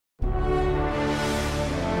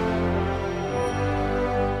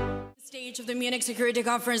stage of the Munich Security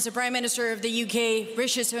Conference, the Prime Minister of the UK,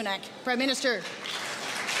 Rishi Sunak. Prime Minister.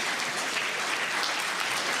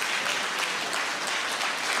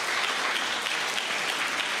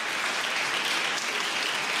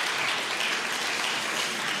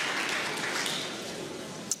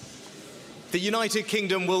 The United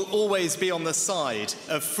Kingdom will always be on the side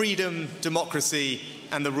of freedom, democracy,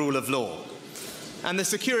 and the rule of law. And the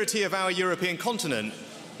security of our European continent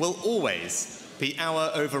will always be our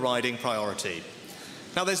overriding priority.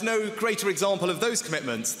 Now, there's no greater example of those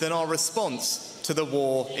commitments than our response to the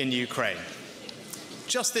war in Ukraine.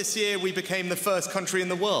 Just this year, we became the first country in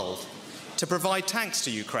the world to provide tanks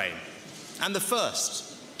to Ukraine, and the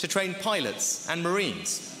first to train pilots and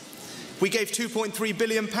Marines. We gave £2.3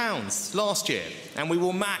 billion last year, and we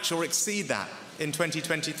will match or exceed that in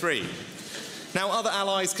 2023. Now, other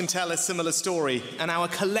allies can tell a similar story, and our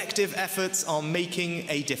collective efforts are making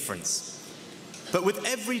a difference. But with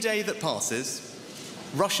every day that passes,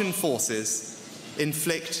 Russian forces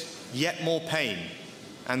inflict yet more pain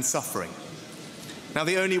and suffering. Now,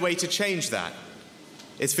 the only way to change that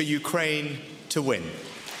is for Ukraine to win.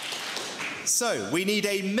 So, we need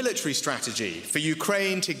a military strategy for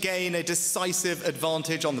Ukraine to gain a decisive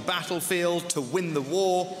advantage on the battlefield, to win the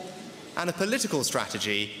war, and a political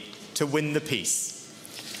strategy to win the peace.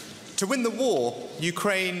 To win the war,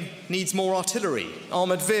 Ukraine needs more artillery,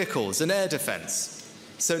 armoured vehicles, and air defence.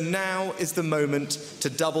 So now is the moment to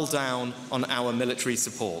double down on our military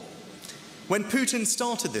support. When Putin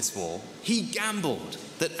started this war, he gambled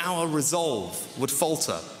that our resolve would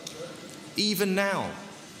falter. Even now,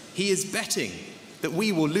 he is betting that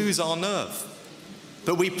we will lose our nerve.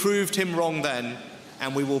 But we proved him wrong then,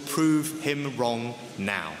 and we will prove him wrong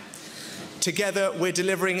now. Together, we're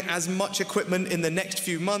delivering as much equipment in the next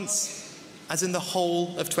few months as in the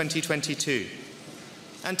whole of 2022.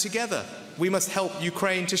 And together, we must help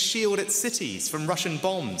Ukraine to shield its cities from Russian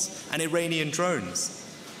bombs and Iranian drones.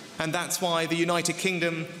 And that's why the United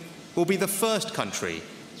Kingdom will be the first country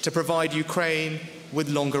to provide Ukraine with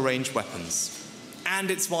longer-range weapons. And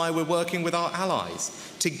it's why we're working with our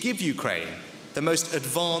allies to give Ukraine the most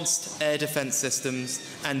advanced air defence systems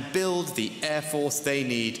and build the air force they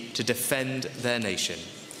need to defend their nation.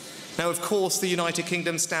 Now, of course, the United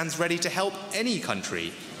Kingdom stands ready to help any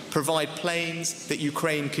country provide planes that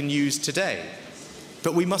Ukraine can use today.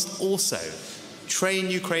 But we must also train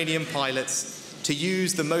Ukrainian pilots to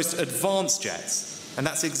use the most advanced jets, and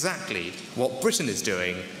that's exactly what Britain is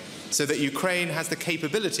doing, so that Ukraine has the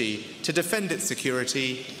capability to defend its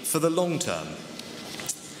security for the long term.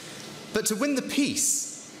 But to win the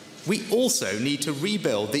peace, we also need to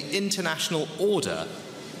rebuild the international order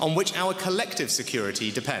on which our collective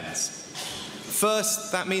security depends.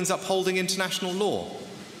 First, that means upholding international law.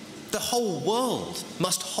 The whole world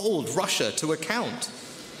must hold Russia to account.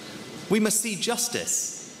 We must see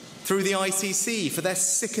justice through the ICC for their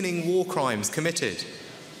sickening war crimes committed,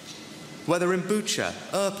 whether in Bucha,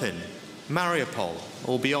 Irpin, Mariupol,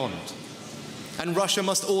 or beyond. And Russia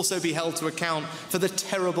must also be held to account for the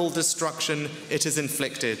terrible destruction it has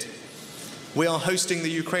inflicted. We are hosting the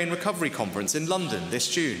Ukraine Recovery Conference in London this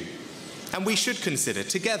June, and we should consider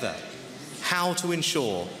together how to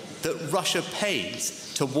ensure that Russia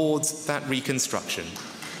pays towards that reconstruction.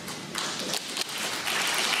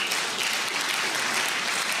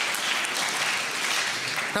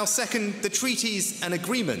 Now, second, the treaties and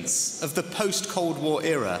agreements of the post-Cold War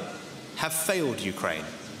era have failed Ukraine.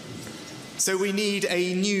 So we need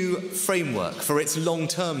a new framework for its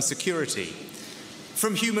long-term security.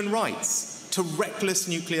 From human rights to reckless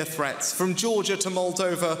nuclear threats, from Georgia to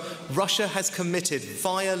Moldova, Russia has committed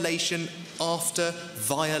violation after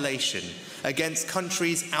violation against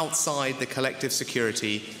countries outside the collective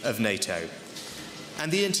security of NATO.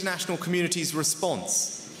 And the international community's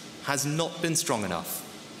response has not been strong enough.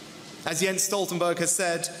 As Jens Stoltenberg has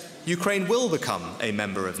said, Ukraine will become a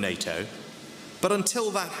member of NATO, but until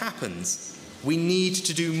that happens, we need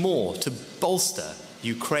to do more to bolster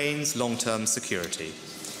Ukraine's long-term security.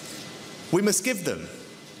 We must give them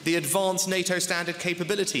the advanced NATO standard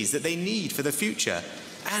capabilities that they need for the future,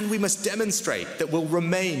 and we must demonstrate that we'll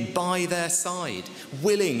remain by their side,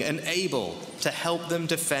 willing and able to help them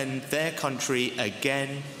defend their country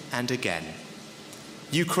again and again.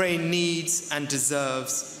 Ukraine needs and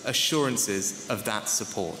deserves assurances of that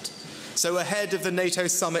support. So ahead of the NATO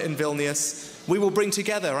summit in Vilnius, we will bring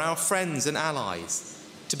together our friends and allies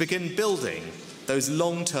to begin building those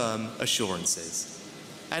long-term assurances.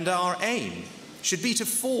 And our aim should be to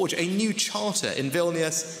forge a new charter in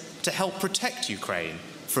Vilnius to help protect Ukraine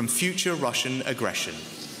from future Russian aggression.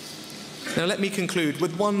 Now let me conclude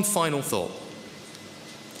with one final thought.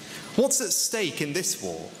 What's at stake in this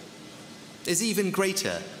war is even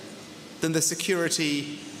greater than the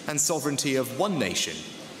security and sovereignty of one nation.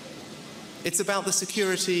 It's about the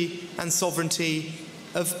security and sovereignty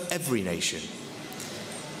of every nation.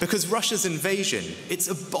 Because Russia's invasion, its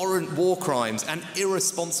abhorrent war crimes and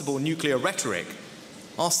irresponsible nuclear rhetoric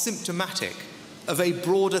are symptomatic of a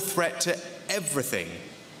broader threat to everything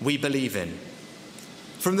we believe in.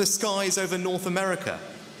 From the skies over North America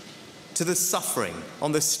to the suffering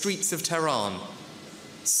on the streets of Tehran,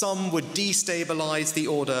 some would destabilize the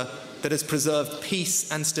order that has preserved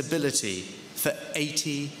peace and stability for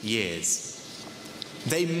 80 years.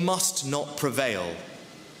 They must not prevail,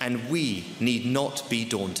 and we need not be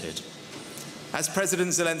daunted. As President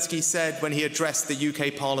Zelensky said when he addressed the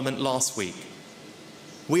UK Parliament last week,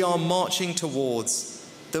 we are marching towards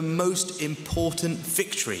the most important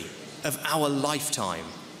victory of our lifetime.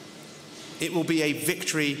 It will be a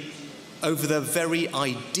victory over the very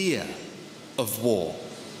idea of war.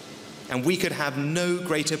 And we could have no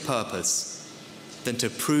greater purpose than to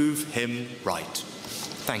prove him right.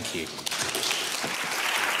 Thank you.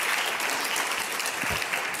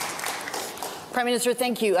 Prime Minister,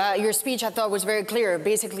 thank you. Your speech, I thought, was very clear.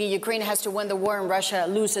 Basically, Ukraine has to win the war and Russia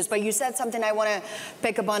loses. But you said something I want to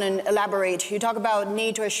pick up on and elaborate. You talk about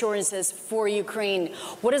NATO assurances for Ukraine.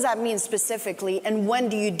 What does that mean specifically, and when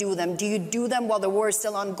do you do them? Do you do them while the war is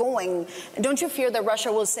still ongoing? And don't you fear that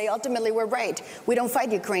Russia will say, ultimately, we're right. We don't fight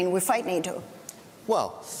Ukraine, we fight NATO?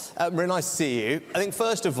 Well, very nice to see you. I think,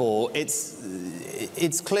 first of all,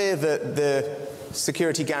 it's clear that the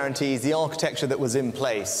security guarantees, the architecture that was in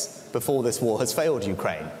place before this war has failed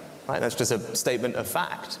Ukraine. Right? That's just a statement of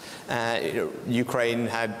fact. Ukraine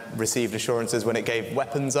had received assurances when it gave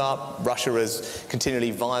weapons up. Russia has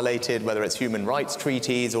continually violated, whether it's human rights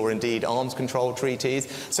treaties or indeed arms control treaties.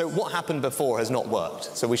 So what happened before has not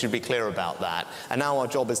worked. So we should be clear about that. And now our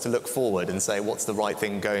job is to look forward and say what's the right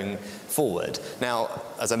thing going forward. Now,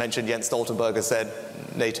 as I mentioned, Jens Stoltenberg has said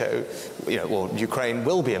NATO, Ukraine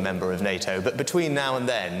will be a member of NATO. But between now and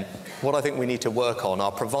then, what I think we need to work on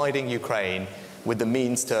are providing Ukraine with the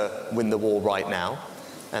means to win the war right now.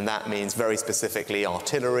 And that means very specifically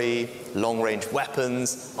artillery, long-range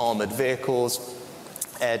weapons, armored vehicles,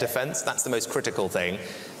 air defense. That's the most critical thing.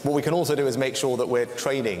 What we can also do is make sure that we're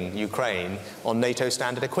training Ukraine on NATO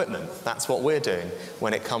standard equipment. That's what we're doing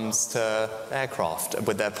when it comes to aircraft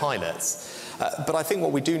with their pilots. But I think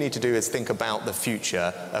what we do need to do is think about the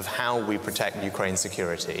future of how we protect Ukraine's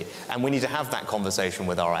security. And we need to have that conversation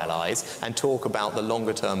with our allies and talk about the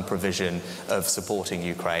longer-term provision of supporting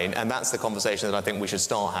Ukraine. And that's the conversation that I think we should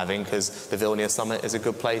start having, because the Vilnius summit is a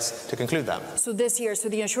good place to conclude that. So this year, so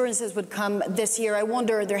the assurances would come this year. I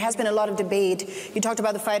wonder, there has been a lot of debate. You talked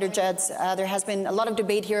about the fighter jets. There has been a lot of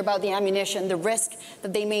debate here about the ammunition, the risk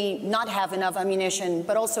that they may not have enough ammunition,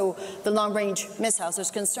 but also the long-range missiles.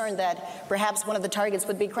 There's concern that perhaps one of the targets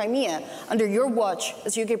would be Crimea. Under your watch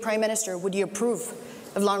as UK Prime Minister, would you approve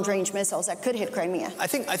of long-range missiles that could hit Crimea? I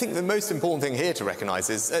think the most important thing here to recognise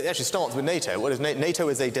is, it actually starts with NATO. What is NATO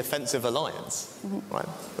is a defensive alliance, right?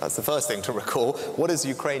 That's the first thing to recall. What is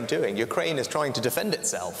Ukraine doing? Ukraine is trying to defend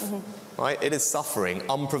itself, right? It is suffering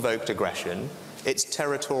unprovoked aggression. Its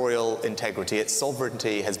territorial integrity, its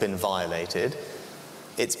sovereignty has been violated.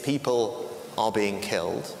 Its people are being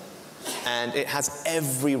killed. And it has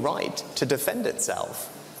every right to defend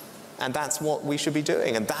itself. And that's what we should be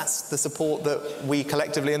doing. And that's the support that we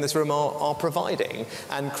collectively in this room are providing.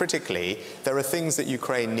 And critically, there are things that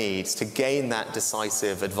Ukraine needs to gain that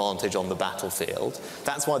decisive advantage on the battlefield.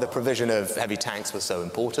 That's why the provision of heavy tanks was so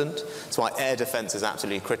important. That's why air defense is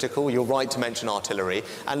absolutely critical. You're right to mention artillery,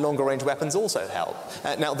 and longer range weapons also help.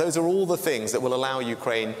 Now, those are all the things that will allow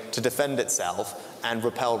Ukraine to defend itself and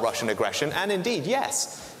repel Russian aggression. And indeed,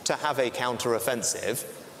 yes, to have a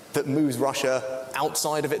counter-offensive that moves Russia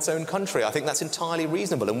outside of its own country. I think that's entirely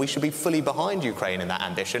reasonable, and we should be fully behind Ukraine in that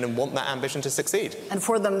ambition and want that ambition to succeed. And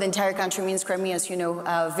for them, the entire country means Crimea, as you know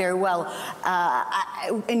very well.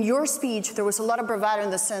 In your speech, there was a lot of bravado in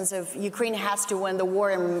the sense of Ukraine has to win the war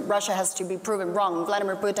and Russia has to be proven wrong.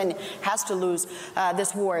 Vladimir Putin has to lose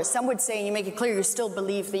this war. Some would say, and you make it clear, you still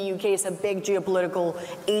believe the UK is a big geopolitical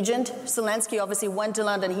agent. Zelensky obviously went to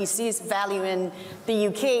London. He sees value in the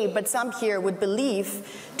UK, but some here would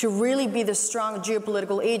believe to really be the strong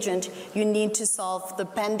geopolitical agent, you need to solve the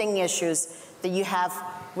pending issues that you have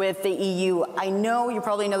with the EU. I know you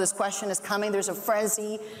probably know this question is coming. There's a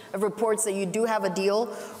frenzy of reports that you do have a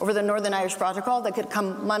deal over the Northern Irish Protocol that could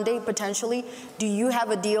come Monday, potentially. Do you have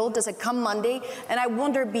a deal? Does it come Monday? And I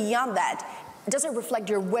wonder, beyond that, does it reflect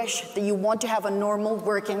your wish that you want to have a normal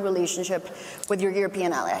working relationship with your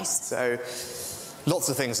European allies? So, Lots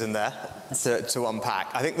of things in there to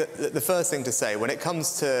unpack. I think that the first thing to say, when it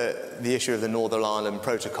comes to the issue of the Northern Ireland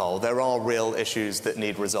Protocol, there are real issues that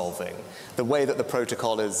need resolving. The way that the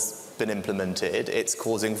protocol has been implemented, it's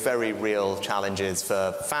causing very real challenges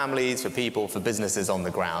for families, for people, for businesses on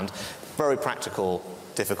the ground, very practical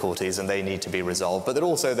difficulties, and they need to be resolved. But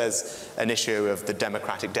also there's an issue of the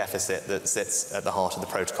democratic deficit that sits at the heart of the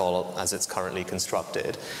protocol as it's currently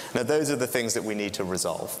constructed. Now, those are the things that we need to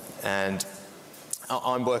resolve. And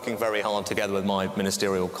I'm working very hard together with my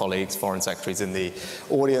ministerial colleagues, foreign secretaries in the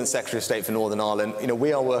audience, Secretary of State for Northern Ireland. You know,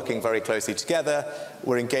 we are working very closely together.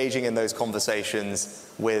 We're engaging in those conversations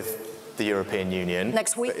with the European Union.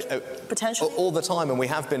 Next week, potentially? All the time, and we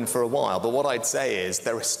have been for a while. But what I'd say is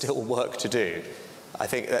there is still work to do. I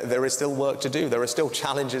think that there is still work to do. There are still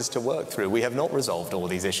challenges to work through. We have not resolved all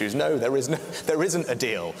these issues. No, there isn't a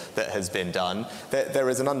deal that has been done. There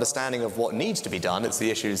is an understanding of what needs to be done. It's the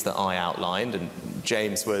issues that I outlined, and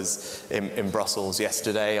James was in Brussels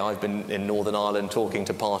yesterday. I've been in Northern Ireland talking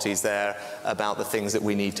to parties there about the things that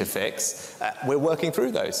we need to fix. We're working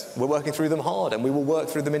through those. We're working through them hard, and we will work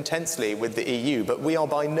through them intensely with the EU. But we are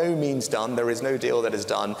by no means done. There is no deal that is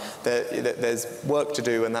done. There's work to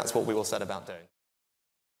do, and that's what we will set about doing.